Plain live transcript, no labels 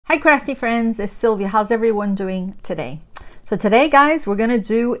Hi Crafty Friends, it's Sylvia. How's everyone doing today? So today guys, we're gonna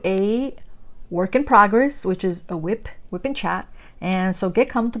do a work in progress, which is a whip and chat. And so get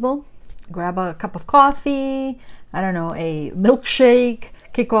comfortable, grab a cup of coffee, I don't know, a milkshake,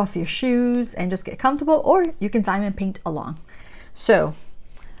 kick off your shoes and just get comfortable, or you can diamond paint along. So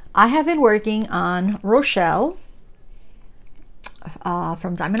I have been working on Rochelle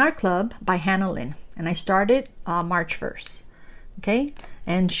from Diamond Art Club by Hannah Lynn, and I started March 1st. Okay,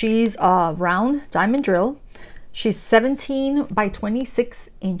 and she's a round diamond drill. She's 17 by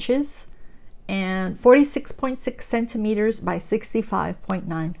 26 inches and 46.6 centimeters by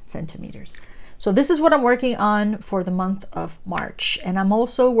 65.9 centimeters. So this is what I'm working on for the month of March, and I'm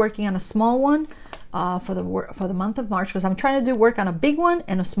also working on a small one for the month of March, because I'm trying to do work on a big one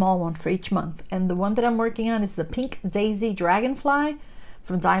and a small one for each month. And the one that I'm working on is the Pink Daisy Dragonfly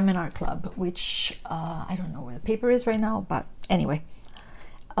from Diamond Art Club, which I don't know where the paper is right now, but anyway.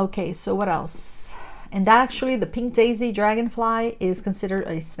 Okay, so what else? And that actually, the Pink Daisy Dragonfly is considered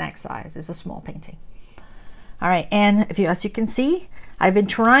a snack size. It's a small painting. All right, and as you can see, I've been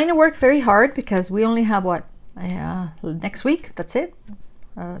trying to work very hard because we only have what, next week, that's it,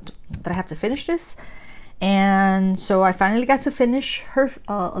 that I have to finish this. And so I finally got to finish her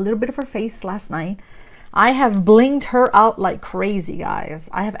a little bit of her face last night. I have blinged her out like crazy, guys.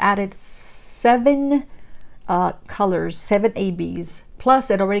 I have added 7 colors, 7 ABs, plus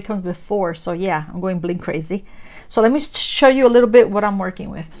it already comes with 4. So yeah, I'm going bling crazy. So let me show you a little bit what I'm working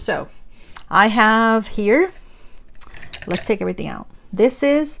with. So I have here, let's take everything out. This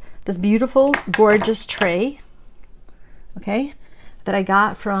is this beautiful, gorgeous tray, okay, that I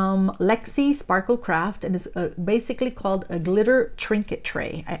got from Lexi Sparkle Craft, and it's basically called a glitter trinket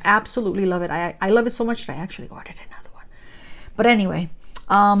tray. I absolutely love it. I love it so much that I actually ordered another one. But anyway,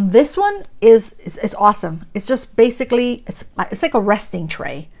 this one it's awesome. It's just basically, it's like a resting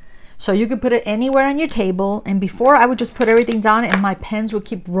tray. So you could put it anywhere on your table, and before I would just put everything down and my pens would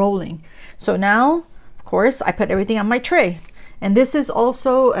keep rolling. So now, of course, I put everything on my tray. And this is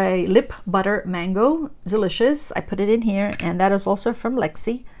also a lip butter mango, delicious. I put it in here, and that is also from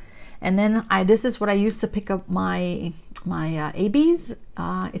Lexi. And then this is what I use to pick up my ABs.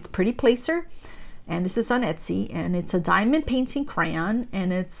 It's Pretty Placer, and this is on Etsy, and it's a diamond painting crayon,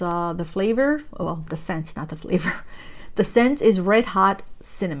 and it's the flavor, well, the scent, not the flavor. The scent is Red Hot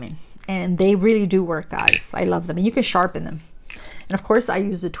Cinnamon, and they really do work, guys. I love them, and you can sharpen them. And of course, I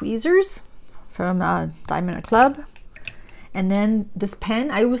use the tweezers from Diamond Art Club. And then this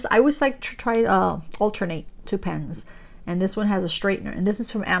pen, I always like to try alternate 2 pens. And this one has a straightener, and this is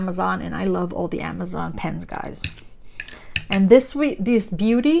from Amazon, and I love all the Amazon pens, guys. And this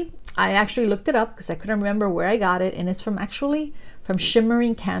beauty, I actually looked it up because I couldn't remember where I got it, and it's from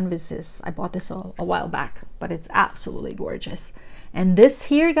Shimmering canvases. I bought this a while back, but it's absolutely gorgeous. And this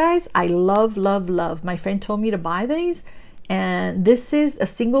here, guys, I love, love, love. My friend told me to buy these. And this is a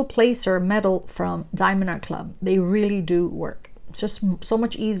single placer metal from Diamond Art Club. They really do work. It's just so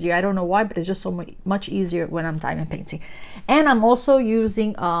much easier. I don't know why, but it's just so much easier when I'm diamond painting. And I'm also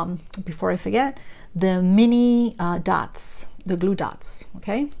using, before I forget, the mini dots, the glue dots,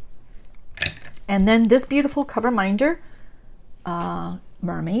 okay? And then this beautiful cover minder,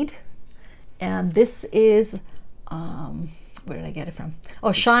 mermaid. And this is, where did I get it from?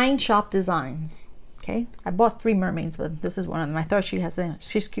 Oh, ShineShopDesigns. Okay, I bought 3 mermaids, but this is one of them. I thought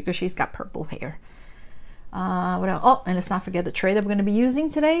she's cute because she's got purple hair. What else? Oh, and let's not forget the tray that we're going to be using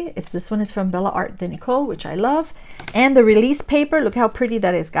today. This one is from Bella Art de Nicole, which I love. And the release paper, look how pretty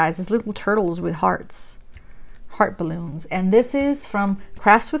that is, guys. It's little turtles with hearts, heart balloons. And this is from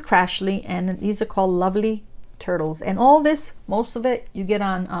Crafts with Crashley, and these are called Lovely Turtles. And all this, most of it, you get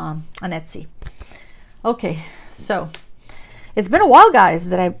on Etsy. Okay, so it's been a while, guys,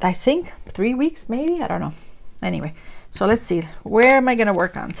 that I think 3 weeks maybe, I don't know. Anyway, so let's see, where am I gonna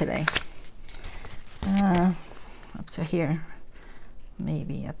work on today? Up to here,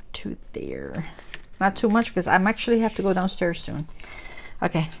 maybe up to there. Not too much because I'm actually have to go downstairs soon.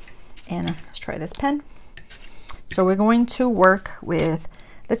 Okay, and let's try this pen. So we're going to work with,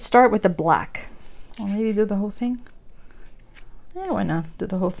 let's start with the black. Or maybe do the whole thing. Yeah, why not do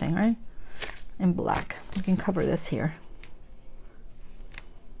the whole thing, right? In black. We can cover this here.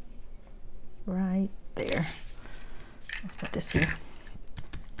 Right there. Let's put this here.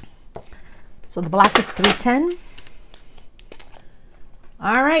 So the black is 310.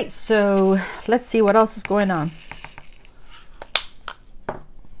 All right, so let's see what else is going on.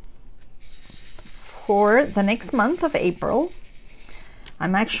 For the next month of April,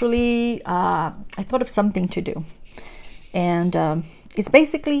 I'm actually, I thought of something to do. And it's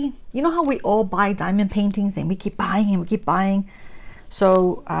basically, you know how we all buy diamond paintings and we keep buying and we keep buying.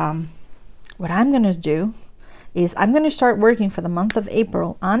 So what I'm going to do is I'm going to start working for the month of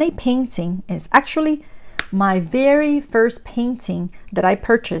April on a painting. It's actually my very first painting that I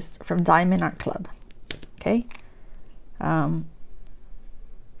purchased from Diamond Art Club. Okay. And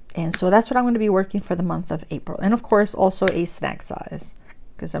so that's what I'm going to be working for the month of April. And of course, also a snack size,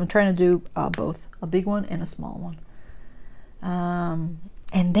 because I'm trying to do both, a big one and a small one.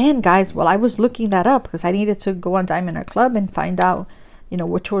 And then, guys, while I was looking that up, because I needed to go on Diamond Art Club and find out, you know,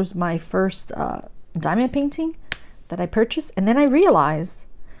 which was my first diamond painting that I purchased. And then I realized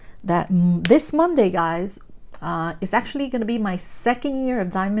that this Monday, guys, is actually going to be my 2nd year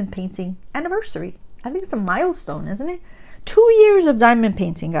of diamond painting anniversary. I think it's a milestone, isn't it? 2 years of diamond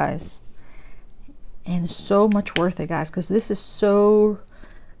painting, guys. And so much worth it, guys, because this is so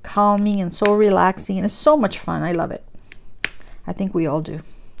calming and so relaxing, and it's so much fun. I love it. I think we all do.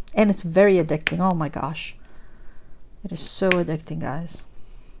 And it's very addicting. Oh my gosh. It is so addicting, guys.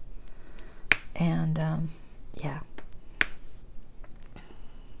 And yeah.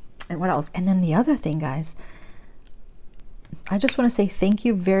 And what else? And then the other thing, guys, I just want to say thank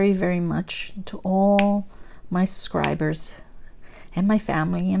you very, very much to all my subscribers and my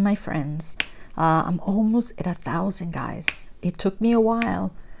family and my friends. I'm almost at 1,000, guys. It took me a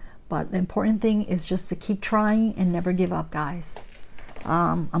while, but the important thing is just to keep trying and never give up, guys.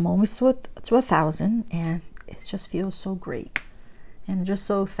 I'm almost to 1,000, and it just feels so great and just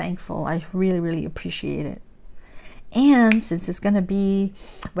so thankful. I really, really appreciate it. And since it's going to be,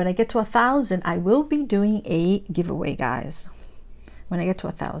 when I get to 1,000, I will be doing a giveaway, guys, when I get to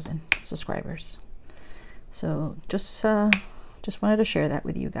 1,000 subscribers. So just wanted to share that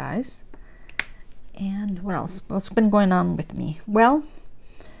with you guys. And what else? What's been going on with me? Well,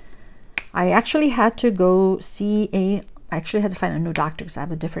 I actually had to go see I actually had to find a new doctor because I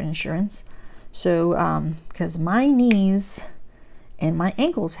have a different insurance. So because my knees and my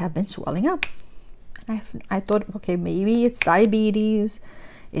ankles have been swelling up. I thought, okay, maybe it's diabetes,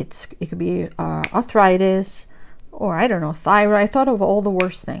 it could be arthritis, or I don't know, thyroid. I thought of all the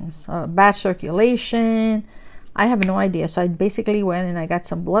worst things. Bad circulation. I have no idea. So I basically went and I got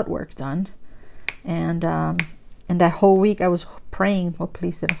some blood work done, and that whole week I was praying, oh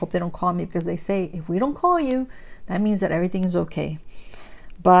please, I hope they don't call me, because they say if we don't call you, that means that everything is okay.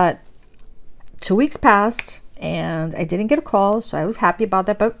 But 2 weeks passed and I didn't get a call, so I was happy about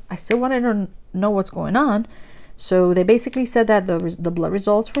that, but I still wanted to know what's going on. So they basically said that the blood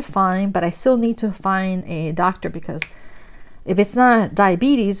results were fine, but I still need to find a doctor, because if it's not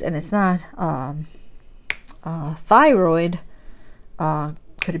diabetes and it's not thyroid,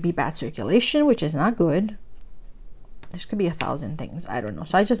 could it be bad circulation, which is not good? There could be 1,000 things. I don't know.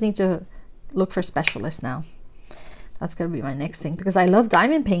 So I just need to look for specialists now. That's going to be my next thing, because I love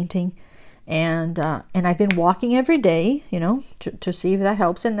diamond painting, and I've been walking every day, you know, to see if that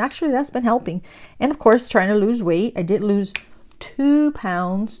helps. And actually that's been helping. And of course, trying to lose weight. I did lose 2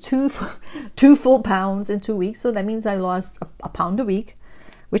 pounds, two full pounds in 2 weeks. So that means I lost a pound a week,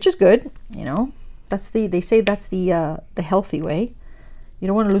 which is good. You know, they say that's the healthy way. You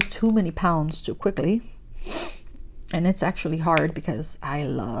don't want to lose too many pounds too quickly. And it's actually hard, because I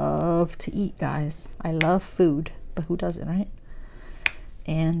love to eat, guys. I love food, but who doesn't, right?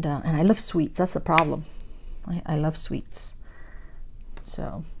 And I love sweets. That's the problem. I love sweets.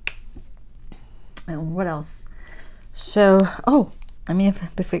 So, and what else? So, oh, I mean,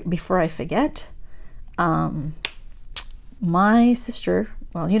 before I forget, my sister,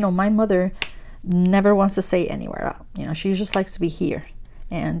 well, you know, my mother never wants to stay anywhere. You know, she just likes to be here.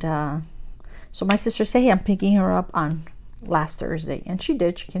 And so my sister said, hey, I'm picking her up on last Thursday. And she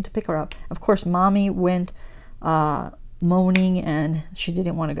did. She came to pick her up. Of course, mommy went moaning, and she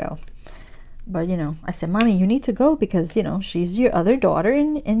didn't want to go. But, you know, I said, mommy, you need to go, because, you know, she's your other daughter,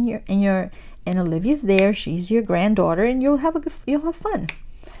 and Olivia's there. She's your granddaughter, and you'll have fun.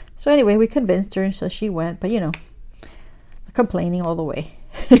 So anyway, we convinced her, so she went. But, you know, complaining all the way.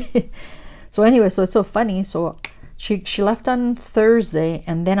 So anyway, so it's so funny. So she left on Thursday,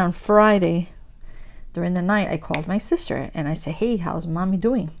 and then on Friday during the night I called my sister and I said, hey, how's mommy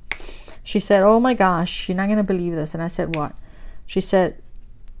doing? She said, oh my gosh, you're not gonna believe this. And I said, what? She said,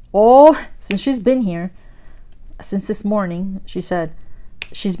 since she's been here since this morning, she said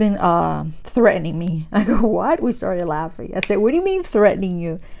she's been threatening me. I go, what? We started laughing. I said, what do you mean threatening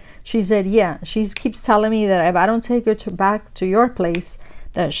you? She said, yeah, she keeps telling me that if I don't take her back to your place,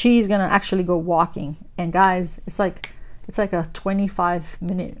 that she's gonna actually go walking. And guys, it's like a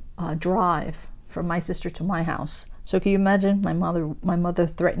 25-minute drive from my sister to my house. So can you imagine my mother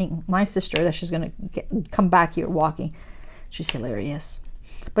threatening my sister that she's gonna come back here walking? She's hilarious,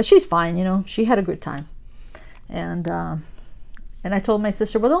 but she's fine. You know, she had a good time. And And I told my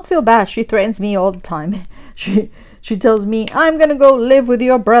sister, well, don't feel bad. She threatens me all the time. She tells me, I'm going to go live with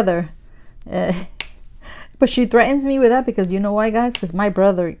your brother. But she threatens me with that because you know why, guys? Because my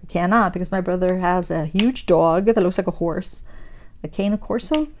brother cannot. Because my brother has a huge dog that looks like a horse. A cane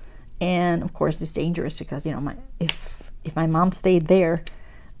corso. And of course, it's dangerous because, you know, if my mom stayed there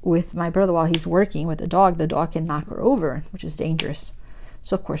with my brother while he's working with the dog can knock her over, which is dangerous.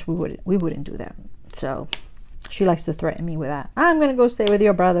 So of course we wouldn't do that. So she likes to threaten me with that. I'm gonna go stay with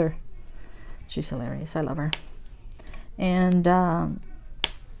your brother. She's hilarious. I love her. And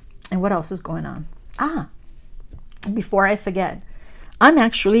what else is going on? Before I forget, I'm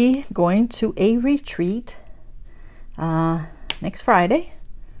actually going to a retreat next Friday.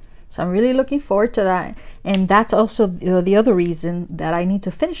 So I'm really looking forward to that. And that's also the other reason that I need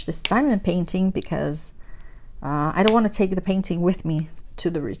to finish this diamond painting, because I don't want to take the painting with me to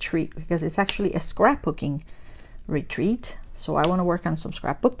the retreat because it's actually a scrapbooking retreat. So I want to work on some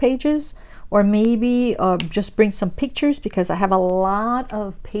scrapbook pages, or maybe just bring some pictures, because I have a lot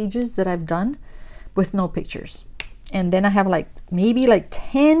of pages that I've done with no pictures. And then I have maybe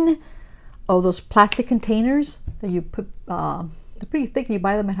 10 of those plastic containers that you put, they're pretty thick. You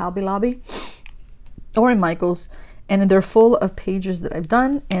buy them at Hobby Lobby or in Michael's, and they're full of pages that I've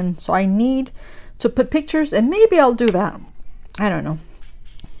done. And so I need to put pictures, and maybe I'll do that. I don't know.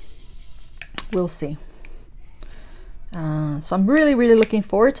 We'll see. So I'm really, really looking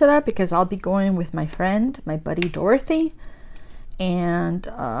forward to that, because I'll be going with my friend, my buddy Dorothy, and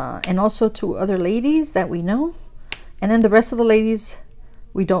also 2 other ladies that we know, and then the rest of the ladies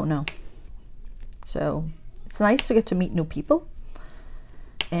we don't know. So it's nice to get to meet new people.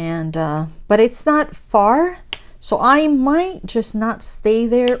 And but it's not far, so I might just not stay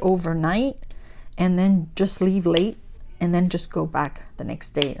there overnight and then just leave late and then just go back the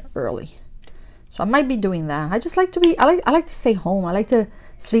next day early. So I might be doing that. I just like to be, I like to stay home. I like to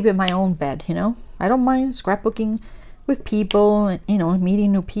sleep in my own bed, you know. I don't mind scrapbooking with people and, you know,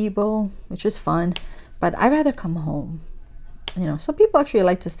 meeting new people, which is fun, but I'd rather come home. You know, some people actually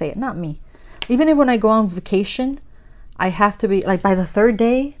like to stay, not me. Even if when I go on vacation, I have to be by the 3rd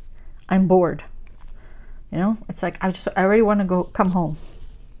day, I'm bored. You know, it's like I already want to come home.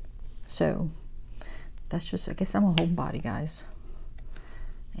 So that's just, I guess I'm a homebody, guys.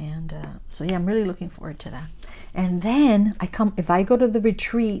 And so yeah, I'm really looking forward to that. And then if I go to the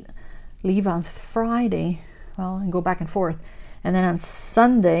retreat, leave on Friday, well, and go back and forth, and then on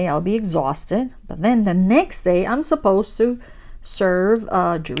Sunday I'll be exhausted. But then the next day I'm supposed to serve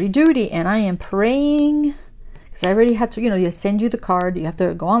jury duty, and I am praying. Because I already had to, you know, they send you the card, you have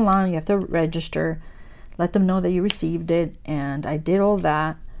to go online, you have to register, let them know that you received it, and I did all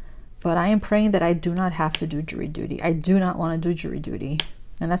that. But I am praying that I do not have to do jury duty. I do not want to do jury duty.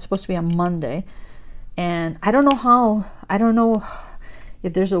 And that's supposed to be on Monday. And I don't know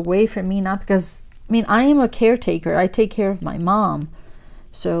if there's a way for me not, because, I mean, I am a caretaker. I take care of my mom,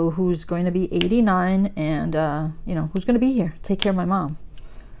 so who's going to be 89, and, you know, who's going to be here, take care of my mom.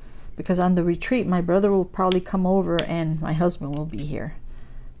 Because on the retreat, my brother will probably come over and my husband will be here,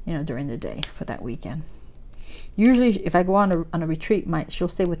 you know, during the day for that weekend. Usually, if I go on a retreat, she'll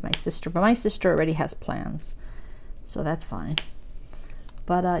stay with my sister, but my sister already has plans, so that's fine.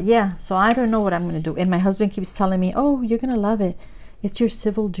 But yeah, so I don't know what I'm going to do. And my husband keeps telling me, oh, you're going to love it. It's your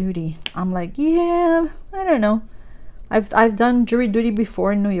civil duty. I'm like, yeah, I don't know. I've done jury duty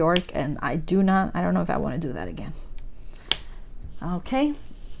before in New York, and I don't know if I want to do that again. Okay.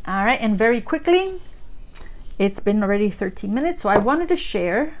 All right, and very quickly, it's been already 13 minutes, so I wanted to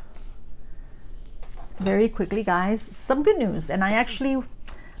share very quickly, guys, some good news. And I actually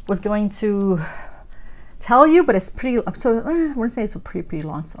was going to tell you, but it's pretty, so I want to say it's a pretty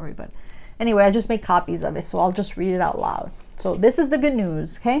long story, but anyway, I just made copies of it, so I'll just read it out loud. So this is the good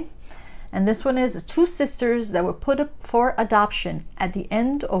news, okay? And this one is 2 sisters that were put up for adoption at the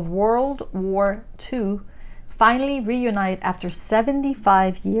end of World War II finally reunite after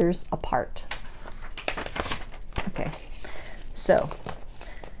 75 years apart. Okay, so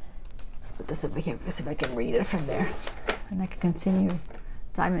let's put this over here, see if I can read it from there, and I can continue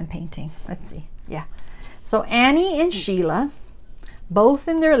diamond painting. Let's see. Yeah. So Annie and Sheila, both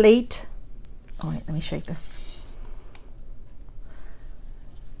in their late, oh wait, let me shake this.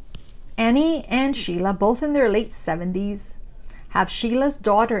 Annie and Sheila, both in their late 70s, have Sheila's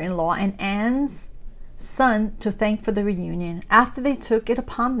daughter-in-law and Anne's son to thank for the reunion after they took it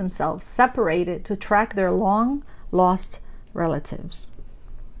upon themselves, separated, to track their long-lost relatives.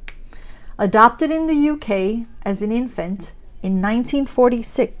 Adopted in the UK as an infant in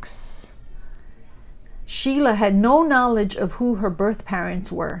 1946, Sheila had no knowledge of who her birth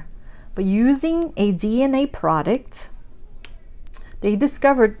parents were, but using a DNA product they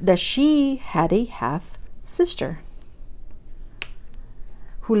discovered that she had a half sister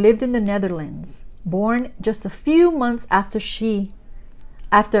who lived in the Netherlands, born just a few months after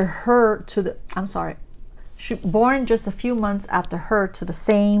born just a few months after her to the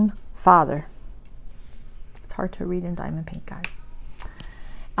same father. It's hard to read in diamond paint, guys.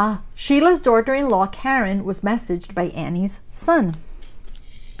 Sheila's daughter-in-law, Karen, was messaged by Annie's son,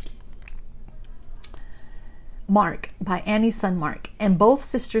 Mark, and both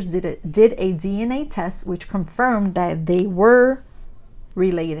sisters did a DNA test which confirmed that they were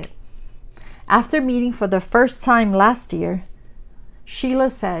related. After meeting for the first time last year, Sheila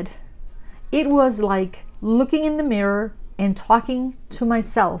said, "It was like looking in the mirror and talking to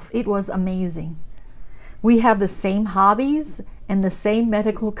myself. It was amazing. We have the same hobbies and the same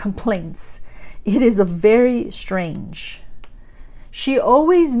medical complaints. It is very strange." She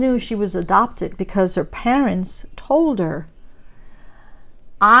always knew she was adopted because her parents told her,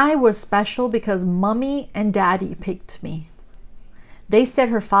 "I was special because Mommy and Daddy picked me." They said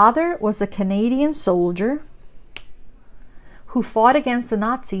her father was a Canadian soldier who fought against the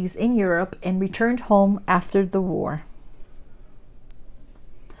Nazis in Europe and returned home after the war.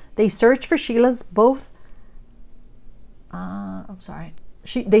 They searched for Sheila's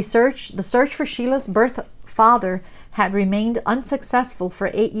the search for Sheila's birth father had remained unsuccessful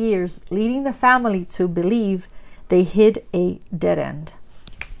for 8 years, leading the family to believe they hit a dead end.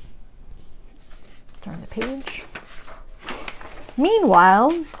 Turn the page.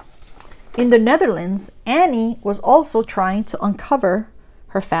 Meanwhile, in the Netherlands, Annie was also trying to uncover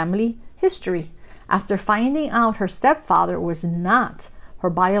her family history after finding out her stepfather was not her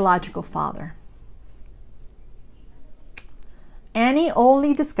biological father. Annie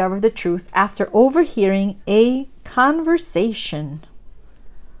only discovered the truth after overhearing a conversation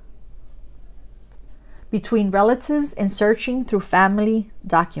between relatives and searching through family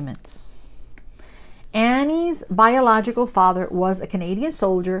documents. Annie's biological father was a Canadian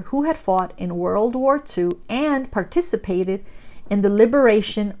soldier who had fought in World War II and participated in the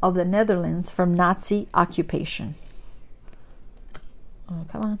liberation of the Netherlands from Nazi occupation. Oh,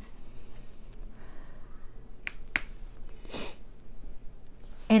 come on.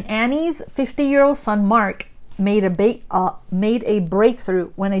 And Annie's 50-year-old son, Mark, made a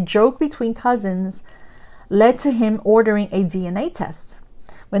breakthrough when a joke between cousins led to him ordering a DNA test.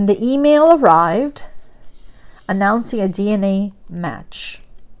 When the email arrived announcing a DNA match,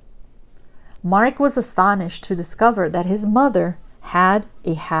 Mark was astonished to discover that his mother had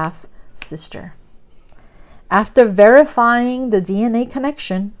a half-sister. After verifying the DNA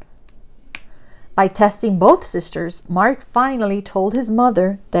connection, by testing both sisters, Mark finally told his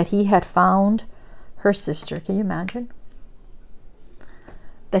mother that he had found her sister. Can you imagine?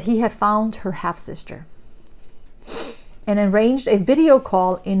 That he had found her half-sister. And arranged a video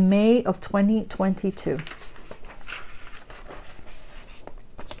call in May of 2022.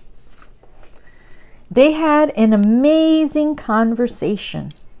 They had an amazing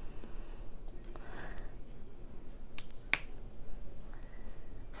conversation.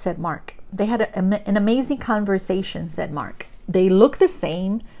 Said Mark. They had an amazing conversation, said Mark. They look the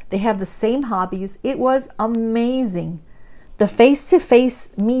same. They have the same hobbies. It was amazing. The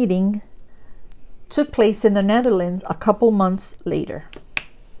face-to-face meeting took place in the Netherlands a couple months later.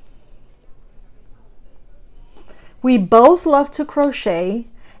 We both love to crochet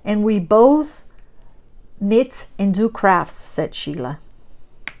and we both knit and do crafts, said Sheila,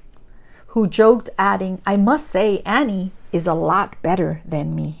 who joked, adding, "I must say Annie is a lot better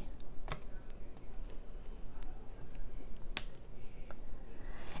than me."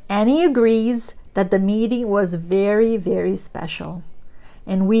 Annie agrees that the meeting was very, very special,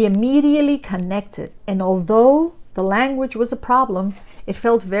 and we immediately connected. And although the language was a problem, it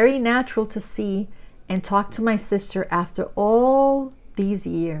felt very natural to see and talk to my sister after all these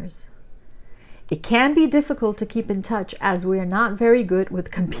years. It can be difficult to keep in touch as we are not very good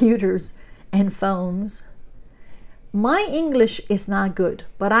with computers and phones. My English is not good,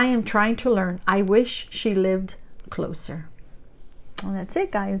 but I am trying to learn. I wish she lived closer. And that's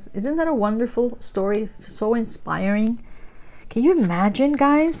it, guys. Isn't that a wonderful story? So inspiring. Can you imagine,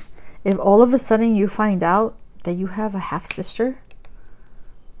 guys, if all of a sudden you find out that you have a half-sister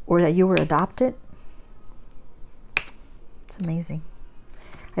or that you were adopted? It's amazing.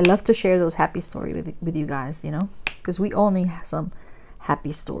 I love to share those happy stories with you guys, you know, because we all need some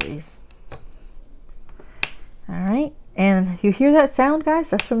happy stories. All right. And you hear that sound,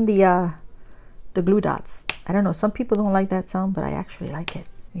 guys? That's from the glue dots. I don't know, some people don't like that sound, but I actually like it.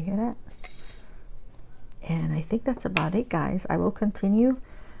 You hear that? And I think that's about it, guys. I will continue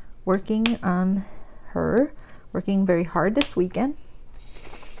working on her, working very hard this weekend.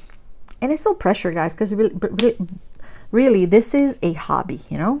 And it's no pressure, guys, because really, this is a hobby,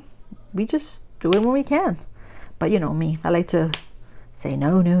 you know? We just do it when we can. But you know me, I like to say,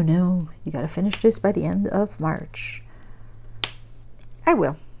 no, no, no. You got to finish this by the end of March. I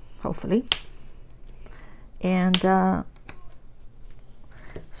will, hopefully. And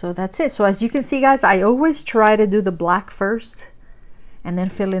so that's it. So as you can see, guys, I always try to do the black first and then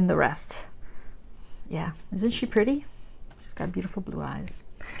fill in the rest. Yeah, isn't she pretty? She's got beautiful blue eyes.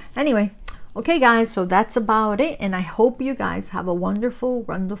 Anyway, okay, guys, so that's about it. And I hope you guys have a wonderful,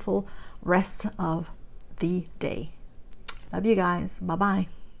 wonderful rest of the day. Love you guys. Bye-bye.